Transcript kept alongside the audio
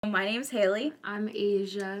My name's Haley. I'm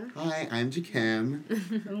Asia. Hi, I'm Jakim.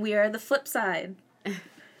 And we are the Flip Side.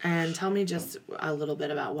 And tell me just a little bit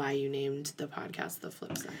about why you named the podcast The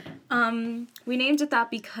Flip Side. We named it that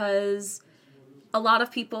because a lot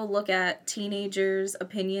of people look at teenagers'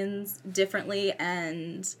 opinions differently,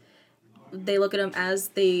 and they look at them as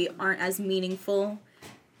they aren't as meaningful.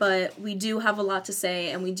 But we do have a lot to say,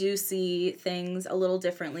 and we do see things a little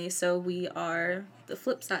differently, so we are the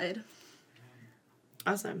Flip Side.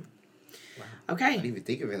 Awesome. Wow. Okay. I didn't even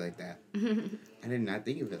think of it like that. I did not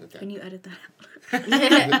think of it like that. Can you edit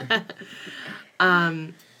that out?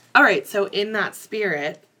 All right. So in that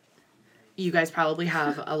spirit, you guys probably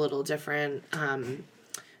have a little different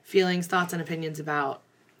feelings, thoughts, and opinions about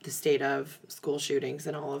the state of school shootings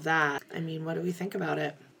and all of that. I mean, what do we think about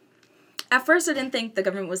it? At first, I didn't think the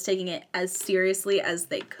government was taking it as seriously as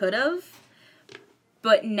they could have.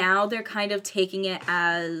 But now they're kind of taking it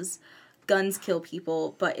as guns kill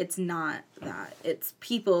people, but it's not that. It's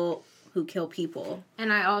people who kill people.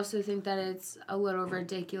 And I also think that it's a little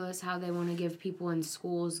ridiculous how they want to give people in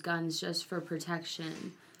schools guns just for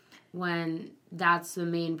protection when that's the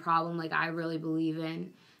main problem. Like, I really believe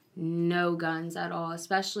in no guns at all,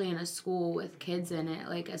 especially in a school with kids in it.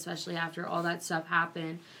 Like, especially after all that stuff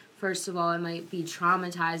happened. First of all, it might be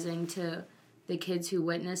traumatizing to the kids who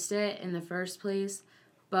witnessed it in the first place,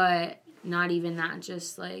 but not even that,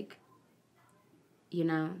 just like, you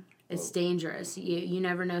know, it's dangerous. You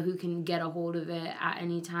never know who can get a hold of it at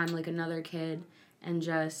any time, like another kid, and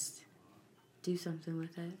just do something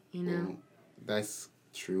with it, you know? Well, that's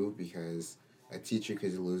true because a teacher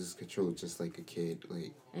could lose control just like a kid.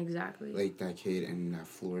 Exactly. Like that kid in that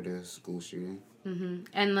Florida school shooting. Mm-hmm.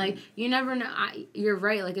 And, like, you never know. You're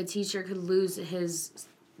right. Like, a teacher could lose his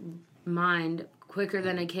mind quicker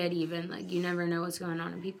than a kid even. Like, you never know what's going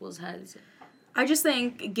on in people's heads. I just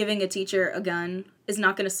think giving a teacher a gun is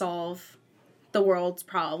not going to solve the world's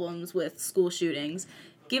problems with school shootings.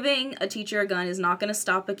 Giving a teacher a gun is not going to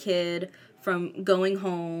stop a kid from going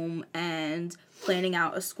home and planning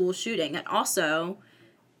out a school shooting. And also,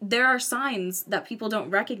 there are signs that people don't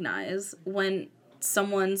recognize when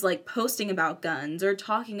someone's, like, posting about guns or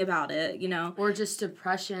talking about it, you know. Or just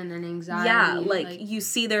depression and anxiety. Yeah, like you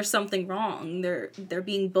see there's something wrong. They're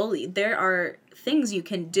being bullied. There are things you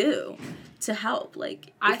can do to help,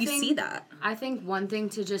 like, if you see that. I think one thing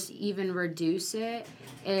to just even reduce it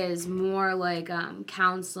is more, like,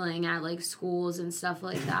 counseling at, like, schools and stuff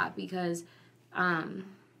like that, because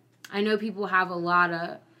I know people have a lot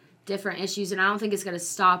of different issues, and I don't think it's going to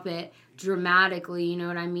stop it dramatically, you know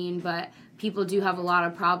what I mean, but people do have a lot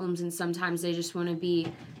of problems, and sometimes they just want to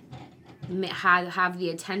have the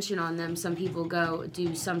attention on them. Some people go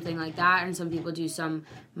do something like that, and some people do some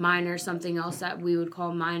minor, something else that we would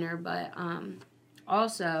call minor, but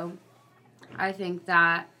also, I think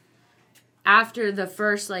that after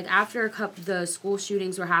the school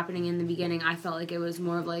shootings were happening in the beginning, I felt like it was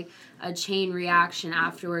more of like a chain reaction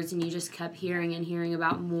afterwards, and you just kept hearing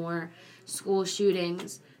about more school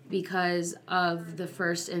shootings because of the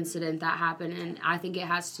first incident that happened. And I think it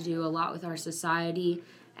has to do a lot with our society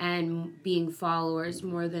and being followers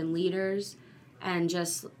more than leaders, and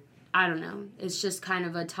just, I don't know, it's just kind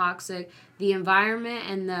of a toxic, the environment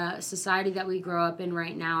and the society that we grow up in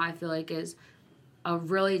right now, I feel like is a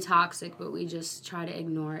really toxic, but we just try to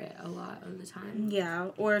ignore it a lot of the time. Yeah,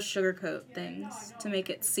 or sugarcoat things to make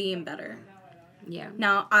it seem better. Yeah.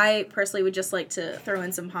 Now, I personally would just like to throw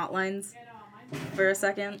in some hotlines for a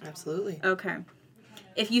second. Absolutely. Okay.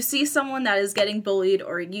 If you see someone that is getting bullied,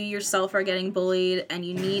 or you yourself are getting bullied and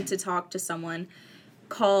you need to talk to someone,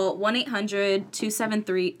 call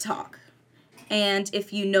 1-800-273-TALK. And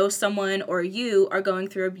if you know someone or you are going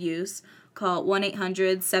through abuse, call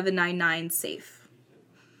 1-800-799-SAFE.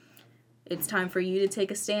 It's time for you to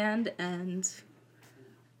take a stand and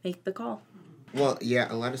make the call. Well,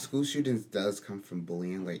 yeah, a lot of school shootings does come from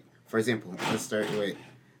bullying. Like, for example, let's start with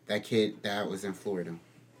that kid that was in Florida.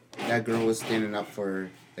 That girl was standing up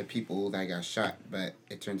for the people that got shot, but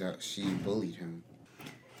it turns out she bullied him.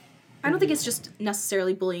 I don't think it's just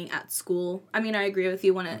necessarily bullying at school. I mean, I agree with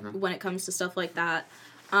you when it comes to stuff like that.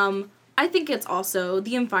 I think it's also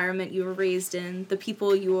the environment you were raised in, the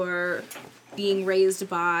people you're being raised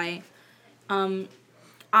by.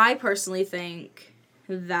 I personally think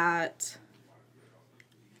that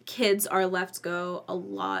kids are left go a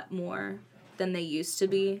lot more than they used to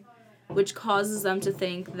be, which causes them to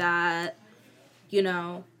think that, you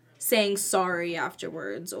know, saying sorry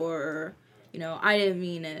afterwards or, you know, I didn't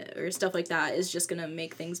mean it or stuff like that is just going to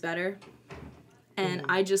make things better. And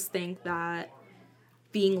I just think that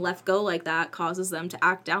being left go like that causes them to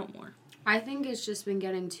act out more. I think it's just been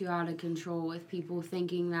getting too out of control with people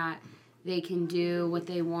thinking that they can do what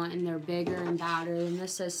they want and they're bigger and badder than the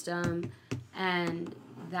system, and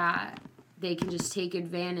that they can just take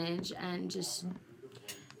advantage and just,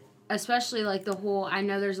 especially like the whole, I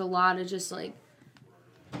know there's a lot of just like,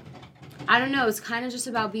 I don't know, it's kind of just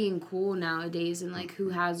about being cool nowadays and like who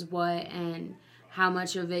has what and how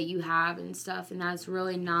much of it you have and stuff, and that's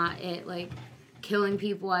really not it. Like, killing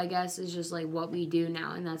people, I guess, is just like what we do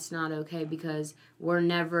now, and that's not okay, because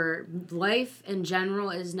life in general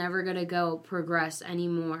is never gonna go progress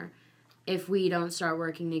anymore if we don't start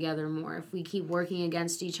working together more. If we keep working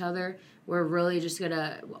against each other, we're really just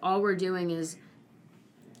gonna, all we're doing is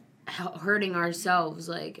hurting ourselves,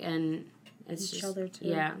 like, and it's Each just, other, too.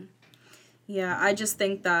 yeah. Yeah, I just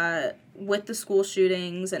think that with the school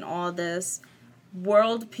shootings and all this,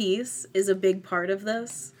 world peace is a big part of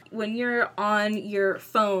this. When you're on your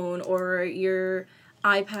phone or your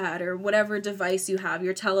iPad or whatever device you have,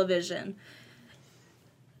 your television,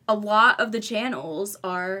 a lot of the channels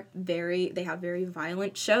they have very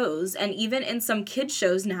violent shows. And even in some kids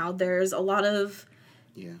shows now, there's a lot of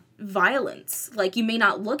violence. Like, you may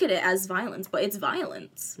not look at it as violence, but it's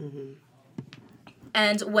violence. Mm-hmm.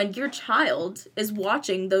 And when your child is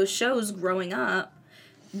watching those shows growing up,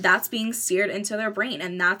 that's being seared into their brain,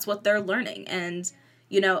 and that's what they're learning. And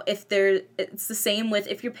you know, it's the same with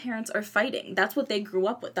if your parents are fighting. That's what they grew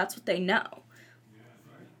up with. That's what they know.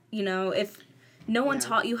 You know, if no one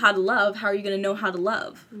taught you how to love, how are you going to know how to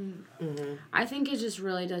love? Mm-hmm. I think it just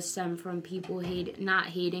really does stem from people not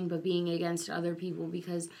hating, but being against other people.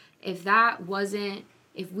 Because if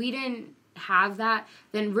we didn't have that,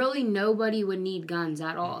 then really nobody would need guns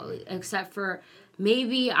at all. Except for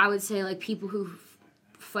maybe, I would say, like, people who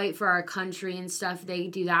fight for our country and stuff, they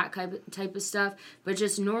do that type of stuff, but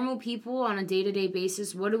just normal people on a day-to-day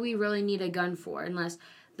basis, what do we really need a gun for? Unless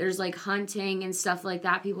there's like hunting and stuff like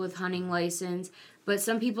that, people with hunting license, but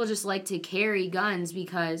some people just like to carry guns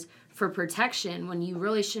because for protection, when you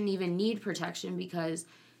really shouldn't even need protection, because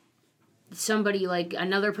somebody, like,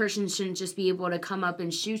 another person shouldn't just be able to come up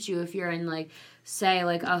and shoot you if you're in, like, say,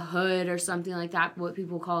 like a hood or something like that, what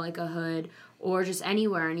people call like a hood, or just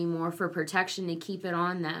anywhere anymore, for protection, to keep it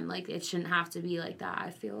on them. Like, it shouldn't have to be like that,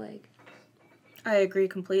 I feel like. I agree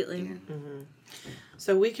completely. Mm-hmm.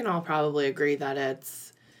 So we can all probably agree that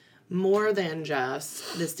it's more than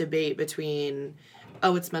just this debate between,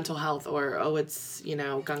 oh, it's mental health, or, oh, it's, you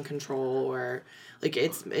know, gun control, or, like,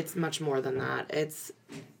 it's much more than that. It's,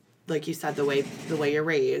 like you said, the way you're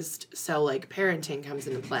raised. So, like, parenting comes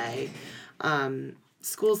into play,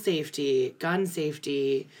 school safety, gun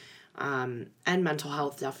safety, and mental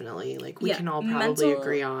health, definitely. Like, we can all probably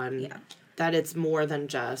agree on that it's more than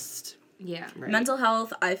just... Yeah. Right. Mental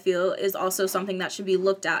health, I feel, is also something that should be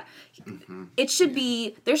looked at. Mm-hmm.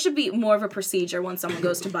 There should be more of a procedure when someone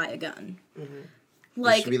goes to buy a gun. Mm-hmm.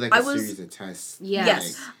 Like, there should be like a series of tests.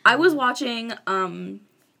 Yes. Like, I was watching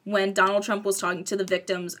when Donald Trump was talking to the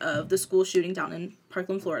victims of the school shooting down in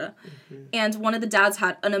Parkland, Florida. Mm-hmm. And one of the dads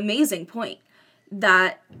had an amazing point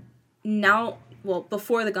that now, well,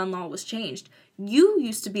 before the gun law was changed, you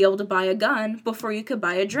used to be able to buy a gun before you could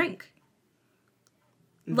buy a drink.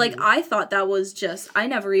 Mm-hmm. Like, I thought that was just, I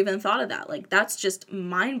never even thought of that. Like, that's just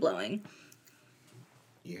mind-blowing.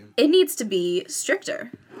 Yeah. It needs to be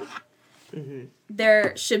stricter. Mm-hmm.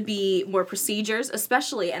 There should be more procedures,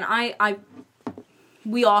 especially, and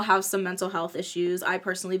we all have some mental health issues. I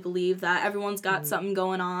personally believe that everyone's got something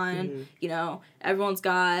going on. Mm-hmm. You know, everyone's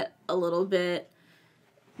got a little bit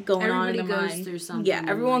going on in their mind. Everybody goes through something. Yeah,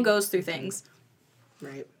 everyone goes through things.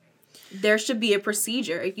 Right. There should be a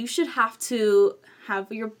procedure. You should have to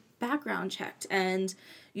have your background checked, and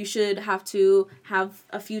you should have to have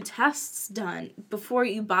a few tests done before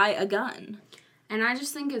you buy a gun. And I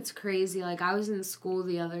just think it's crazy. Like, I was in school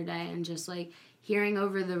the other day and just, like, hearing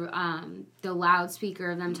over the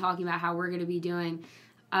loudspeaker of them talking about how we're going to be doing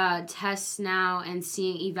tests now and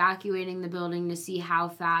evacuating the building to see how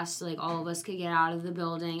fast, like, all of us could get out of the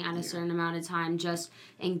building at a certain amount of time, just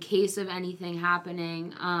in case of anything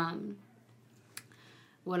happening.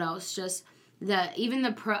 What else? Just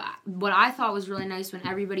what I thought was really nice when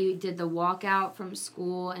everybody did the walkout from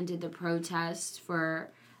school and did the protest for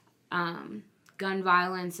gun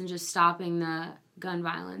violence and just stopping the gun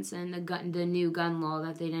violence and the new gun law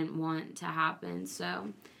that they didn't want to happen. So,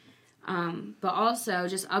 but also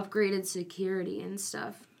just upgraded security and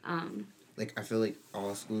stuff. Like, I feel like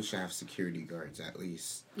all schools should have security guards at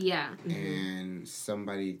least. Yeah. And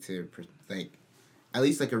somebody to, like, at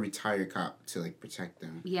least, like, a retired cop to, like, protect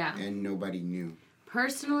them. Yeah. And nobody knew.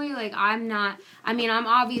 personally, like, I'm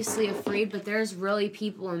obviously afraid, but there's really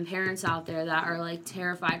people and parents out there that are, like,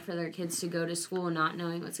 terrified for their kids to go to school not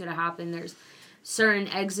knowing what's going to happen. There's certain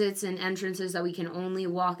exits and entrances that we can only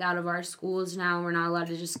walk out of our schools now. We're not allowed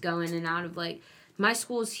to just go in and out of, like, my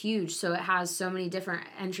school's huge, so it has so many different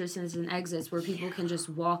entrances and exits where people can just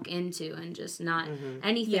walk into and just not,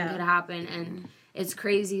 anything could happen, and it's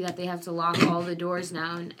crazy that they have to lock all the doors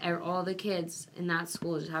now, and all the kids in that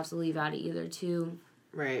school just have to leave out of either two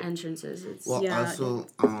entrances. It's also,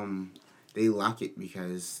 they lock it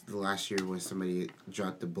because the last year when somebody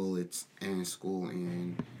dropped the bullets in school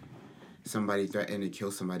and somebody threatened to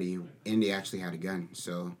kill somebody, and they actually had a gun.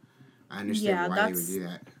 So I understand why they would do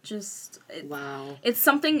that. Wow. It's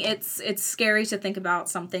something. It's scary to think about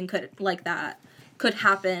something like that could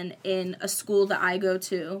happen in a school that I go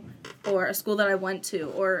to, or a school that I went to,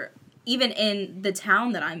 or even in the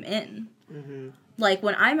town that I'm in. Mm-hmm. Like,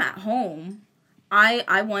 when I'm at home,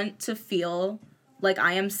 I want to feel like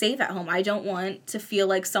I am safe at home. I don't want to feel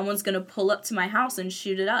like someone's going to pull up to my house and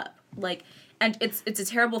shoot it up. Like, and it's a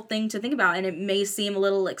terrible thing to think about, and it may seem a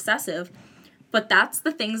little excessive, but that's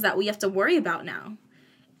the things that we have to worry about now.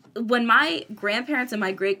 When my grandparents and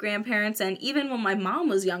my great-grandparents, and even when my mom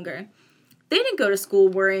was younger, they didn't go to school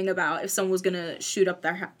worrying about if someone was going to shoot up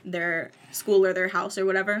their school or their house or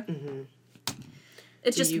whatever. Mm-hmm.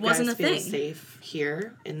 It just wasn't a thing. Do you guys feel safe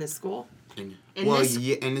here in this school? In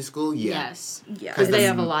the school, yeah. Yes. Yeah. Because they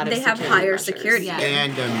have a lot of They have higher security. Yeah.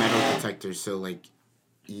 And the metal detectors, so, like,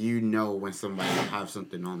 you know when somebody have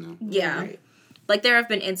something on them. Yeah. Right. Like, there have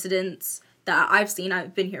been incidents that I've seen,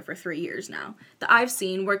 I've been here for 3 years now, that I've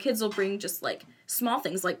seen where kids will bring just, like, small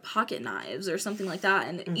things like pocket knives or something like that,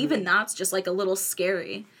 and even that's just, like, a little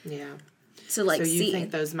scary. Yeah. To, like, see. So you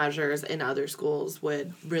think those measures in other schools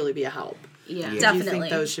would really be a help? Yeah. Definitely. Do you think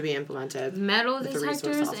those should be implemented? Metal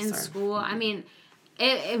detectors in school, I mean,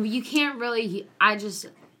 you can't really,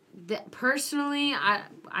 personally,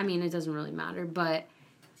 I mean, it doesn't really matter, but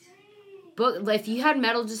if you had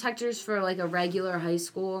metal detectors for, like, a regular high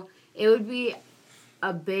school, it would be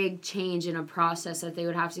a big change in a process that they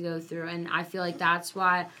would have to go through. And I feel like that's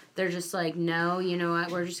why they're just like, no, you know what,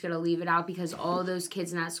 we're just going to leave it out, because all those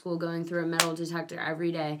kids in that school going through a metal detector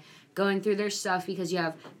every day, going through their stuff, because you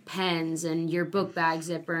have pens and your book bag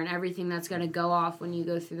zipper and everything that's going to go off when you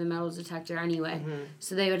go through the metal detector anyway. Mm-hmm.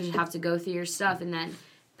 So they would just have to go through your stuff and then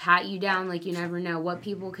pat you down like you never know what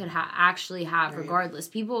people could actually have regardless.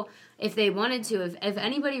 People, if they wanted to, if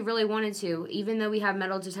anybody really wanted to, even though we have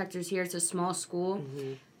metal detectors here, it's a small school,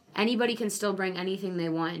 anybody can still bring anything they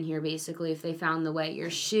want in here basically if they found the way. Your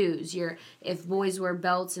shoes, if boys wear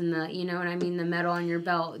belts and you know what I mean, the metal on your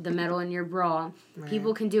belt, the metal in your bra,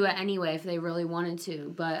 people can do it anyway if they really wanted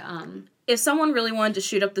to. But if someone really wanted to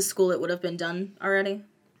shoot up the school, it would have been done already,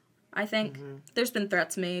 I think. There's been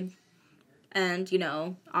threats made. And, you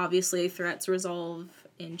know, obviously threats resolve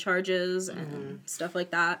in charges and stuff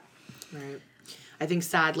like that. Right. I think,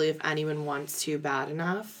 sadly, if anyone wants to bad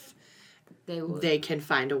enough, they can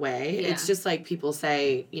find a way. Yeah. It's just like people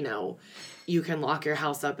say, you know, you can lock your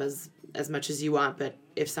house up as much as you want, but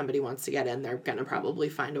if somebody wants to get in, they're going to probably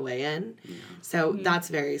find a way in. Yeah. So that's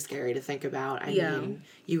very scary to think about. I mean,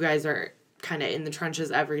 you guys are kind of in the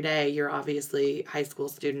trenches every day. You're obviously high school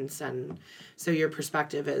students, and so your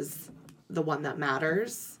perspective is the one that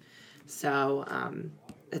matters. So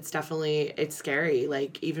it's scary,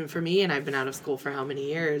 like, even for me, and I've been out of school for how many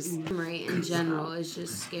years. Right, in general, it's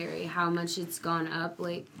just scary how much it's gone up,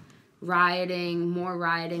 like more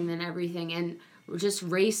rioting than everything, and just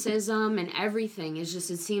racism and everything. It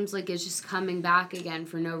seems like it's just coming back again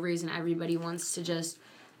for no reason. Everybody wants to just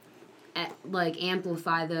like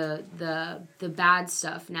amplify the bad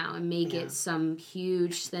stuff now and make it some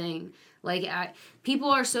huge thing. Like,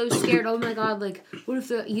 people are so scared. Oh my God! Like, what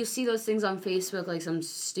if you see those things on Facebook, like some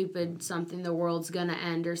stupid something, the world's gonna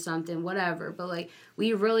end or something, whatever. But like,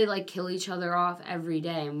 we really like kill each other off every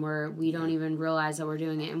day, and we don't even realize that we're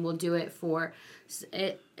doing it, and we'll do it for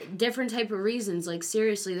different type of reasons. Like,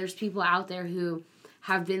 seriously, there's people out there who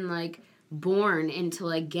have been like born into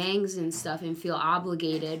like gangs and stuff and feel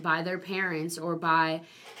obligated by their parents or by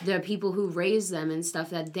the people who raise them and stuff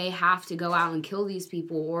that they have to go out and kill these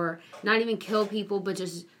people, or not even kill people, but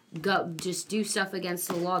just do stuff against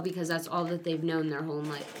the law because that's all that they've known their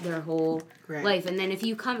whole life. And then if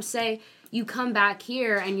you come back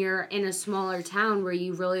here and you're in a smaller town where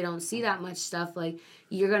you really don't see that much stuff, like,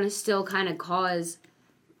 you're gonna still kind of cause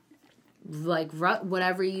like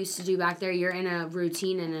whatever you used to do back there. You're in a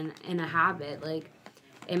routine and in a habit. Like,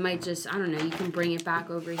 it might just, I don't know, you can bring it back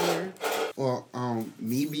over here. Well,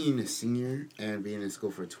 me being a senior and being in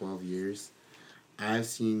school for 12 years, I've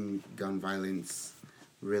seen gun violence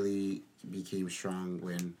really became strong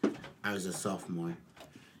when I was a sophomore.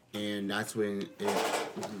 And that's when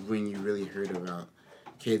you really heard about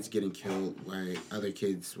kids getting killed by other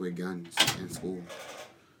kids with guns in school.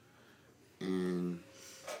 And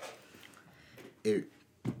it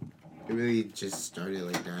really just started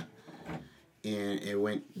like that. And it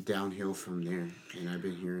went downhill from there. And I've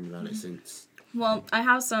been hearing about it since. Well, I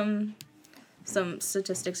have some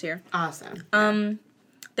statistics here. Awesome.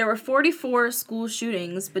 There were 44 school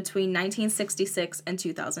shootings between 1966 and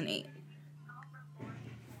 2008.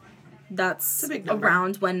 That's a big number.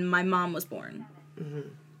 around when my mom was born.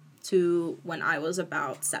 To when I was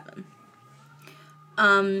about 7.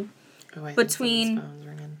 Oh, I think Between someone's phone's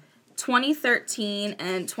ringing. 2013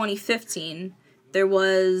 and 2015, there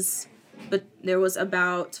was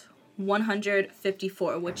about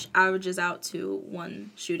 154, which averages out to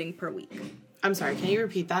 1 shooting per week. I'm sorry, can you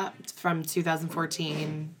repeat that? From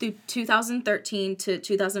 2014. Through 2013 to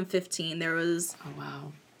 2015, there was... Oh,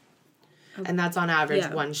 wow. And that's on average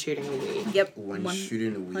Yeah. 1 shooting a week. Yep. One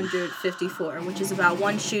shooting a week. 154, which is about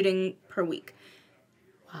 1 shooting per week.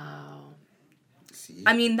 Wow. See?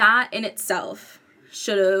 I mean, that in itself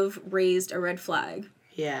should have raised a red flag.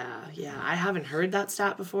 Yeah. I haven't heard that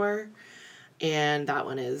stat before. And that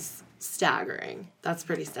one is staggering. That's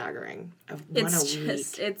pretty staggering.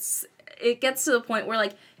 It gets to the point where,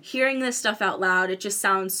 like, hearing this stuff out loud, it just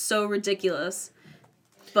sounds so ridiculous.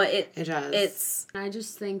 But it does. I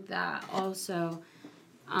just think that also,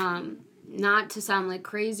 not to sound like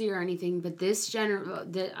crazy or anything, but this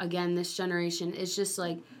generation is just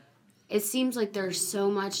like, it seems like there's so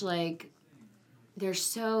much like, there's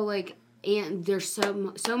so much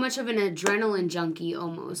of an adrenaline junkie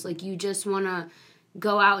almost. Like, you just want to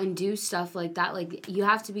go out and do stuff like that. Like, you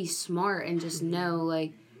have to be smart and just know,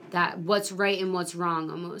 like, that what's right and what's wrong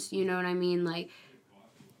almost. You know what I mean? Like,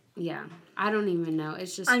 yeah. I don't even know.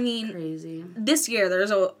 It's just crazy. This year,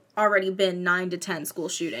 there's already been 9 to 10 school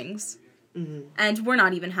shootings. Mm-hmm. And we're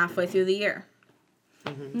not even halfway through the year.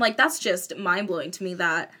 Mm-hmm. Like, that's just mind-blowing to me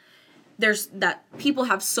that people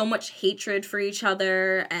have so much hatred for each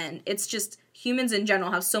other, and it's just humans in general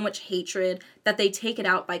have so much hatred that they take it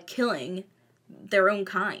out by killing their own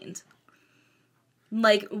kind.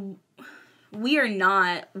 Like, we are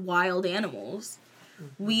not wild animals.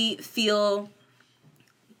 Mm-hmm.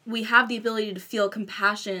 We have the ability to feel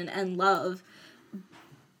compassion and love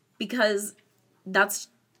because that's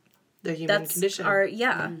The human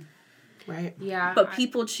condition. Right. Yeah. But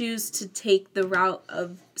people choose to take the route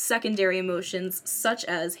of secondary emotions such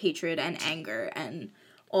as hatred and anger and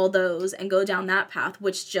all those and go down that path,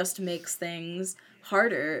 which just makes things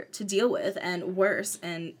harder to deal with and worse.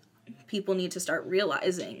 And people need to start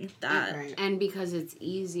realizing that. Right. And because it's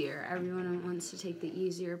easier. Everyone wants to take the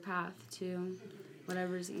easier path to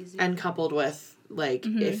whatever's easier. And coupled with, like,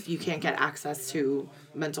 if you can't get access to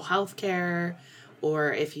mental health care,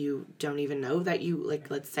 or if you don't even know that you,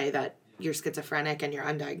 like, let's say that you're schizophrenic and you're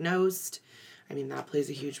undiagnosed, I mean, that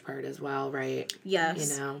plays a huge part as well, right?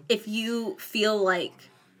 Yes. You know? If you feel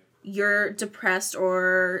like you're depressed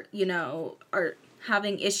or, are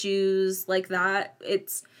having issues like that,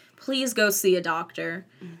 please go see a doctor.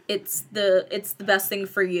 It's the best thing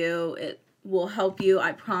for you. It will help you.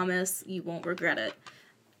 I promise you won't regret it.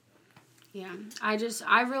 Yeah.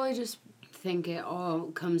 I really just think it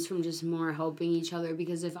all comes from just more helping each other,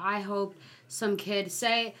 because if I hope some kid,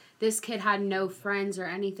 say this kid had no friends or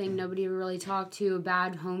anything, nobody to really talk to, a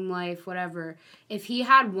bad home life, whatever, if he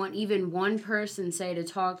had even one person, say, to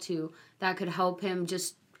talk to that could help him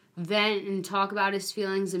just vent and talk about his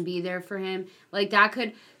feelings and be there for him, like, that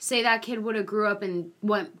could, say that kid would have grew up and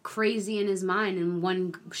went crazy in his mind and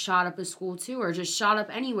one shot up a school too, or just shot up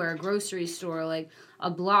anywhere, a grocery store, like a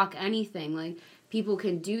block, anything, like, people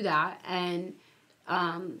can do that, and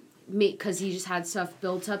because he just had stuff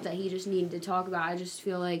built up that he just needed to talk about. I just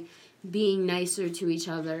feel like being nicer to each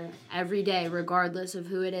other every day, regardless of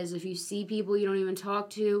who it is. If you see people you don't even talk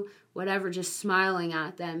to, whatever, just smiling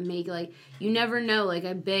at them, you never know, like,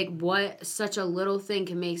 such a little thing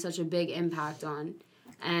can make such a big impact on.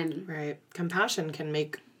 And right. Compassion can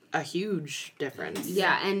make a huge difference.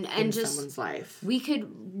 Yeah, and in just someone's life. We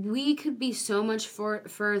could be so much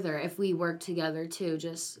further if we work together too,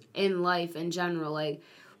 just in life in general, like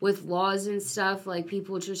with laws and stuff, like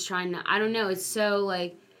people just trying to, I don't know, it's so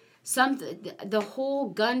like the whole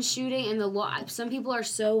gun shooting and the law, some people are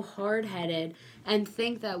so hard-headed and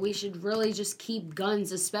think that we should really just keep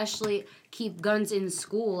guns, especially keep guns in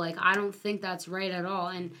school. Like, I don't think that's right at all.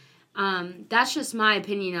 And that's just my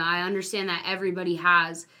opinion. I understand that everybody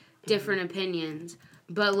has different opinions,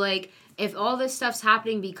 but like, if all this stuff's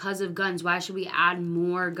happening because of guns, why should we add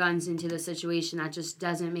more guns into the situation? That just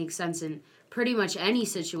doesn't make sense in pretty much any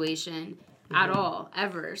situation at all,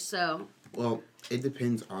 ever. So. Well, it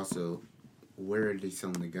depends also where are they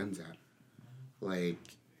selling the guns at. Like,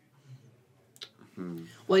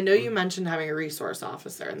 Well, I know you mentioned having a resource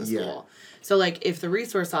officer in the school. So, like, if the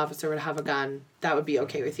resource officer would have a gun, that would be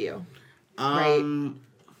okay with you, right?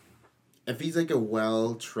 If he's like a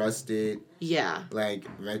well-trusted, Yeah, like,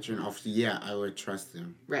 veteran officer, yeah, I would trust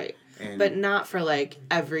him. right. And But not for, like,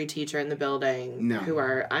 every teacher in the building No. who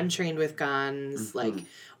are untrained with guns, like,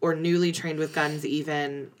 or newly trained with guns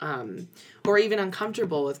even, or even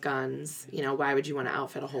uncomfortable with guns. You know, why would you want to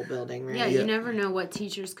outfit a whole building, right? Yeah, you never know what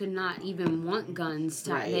teachers could not even want guns.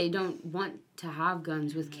 Right. They don't want to have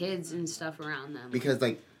guns with kids and stuff around them. because,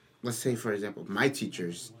 like, let's say, for example, my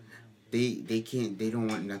teachers, they don't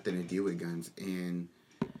want nothing to do with guns, and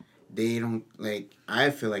they don't, like, I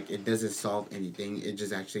feel like it doesn't solve anything. It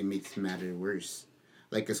just actually makes the matter worse.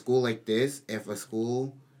 Like, a school like this, if a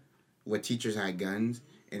school with teachers had guns,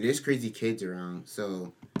 and there's crazy kids around,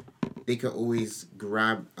 so they could always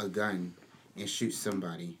grab a gun and shoot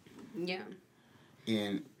somebody. Yeah.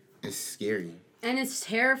 And it's scary. And it's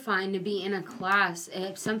terrifying to be in a class.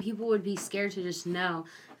 If some people would be scared to just know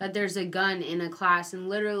that there's a gun in a class, and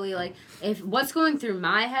literally, like, if what's going through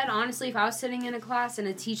my head, honestly, if I was sitting in a class and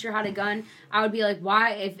a teacher had a gun, I would be like,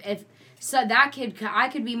 why? If so that kid, I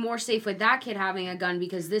could be more safe with that kid having a gun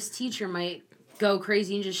because this teacher might go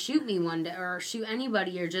crazy and just shoot me one day, or shoot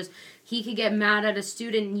anybody, or just he could get mad at a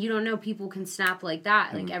student, and you don't know, people can snap like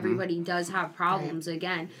that. Like, everybody does have problems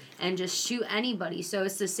again, and just shoot anybody. So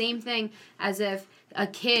it's the same thing as if a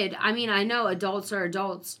kid, I mean, I know adults are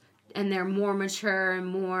adults and they're more mature and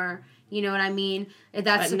more, you know what I mean?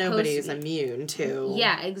 That's But nobody is to be, immune to.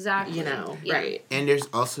 yeah, exactly. You know, Yeah. right? And there's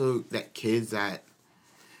also that kids that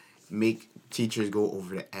make teachers go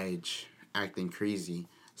over the edge, acting crazy.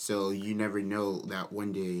 So you never know that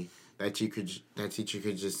one day that teacher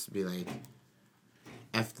could just be like,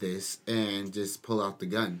 F this, and just pull out the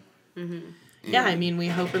gun. Mm-hmm. Yeah, I mean, we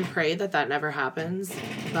hope and pray that that never happens.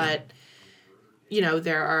 But, you know,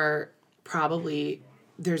 there's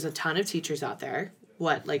a ton of teachers out there,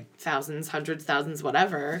 like thousands, hundreds, thousands,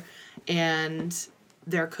 whatever. And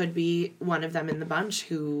there could be one of them in the bunch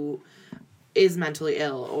who is mentally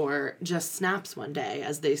ill or just snaps one day,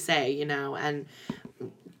 as they say, you know, and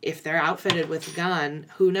if they're outfitted with a gun,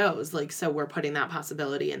 who knows? Like, so we're putting that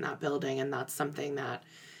possibility in that building, and that's something that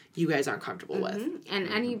you guys aren't comfortable with. And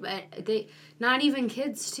not even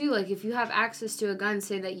kids too. Like, if you have access to a gun,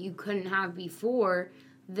 say that you couldn't have before,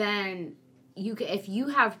 then if you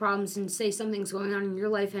have problems and say something's going on in your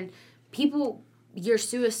life and you're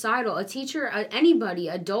suicidal, a teacher, anybody,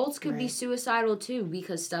 adults could be suicidal too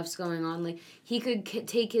because stuff's going on. Like, he could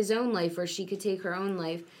take his own life, or she could take her own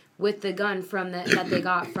life with the gun that they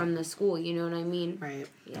got from the school. You know what I mean? Right.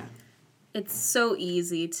 Yeah. It's so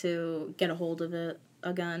easy to get a hold of a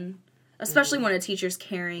gun, especially when a teacher's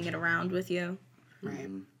carrying it around with you. Right.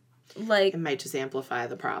 Like, It might just amplify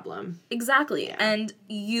the problem. exactly. Yeah. And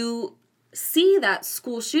you see that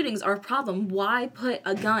school shootings are a problem. Why put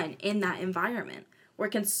a gun in that environment where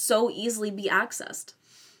it can so easily be accessed?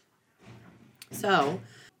 So,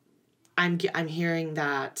 I'm hearing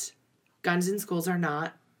that guns in schools are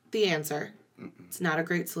not the answer. It's not a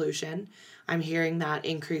great solution. I'm hearing that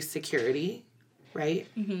increased security, right?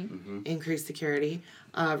 Increased security.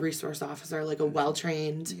 Resource officer, like a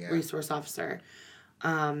well-trained resource officer.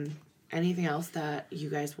 Anything else that you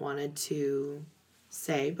guys wanted to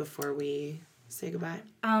say before we say goodbye?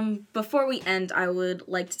 Before we end, I would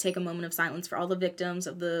like to take a moment of silence for all the victims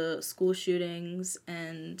of the school shootings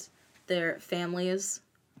and their families.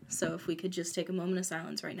 So if we could just take a moment of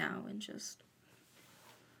silence right now and just...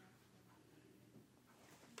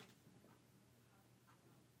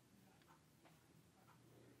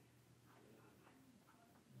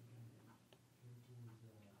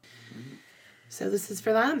 So this is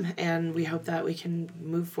for them, and we hope that we can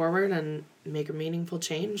move forward and make a meaningful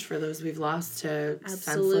change for those we've lost to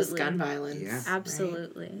senseless gun violence. Yeah.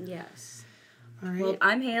 Absolutely. Yes. All right. Well,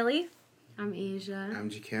 I'm Haley. I'm Asia. I'm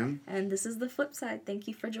Jakim. And this is The Flip Side. Thank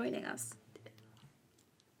you for joining us.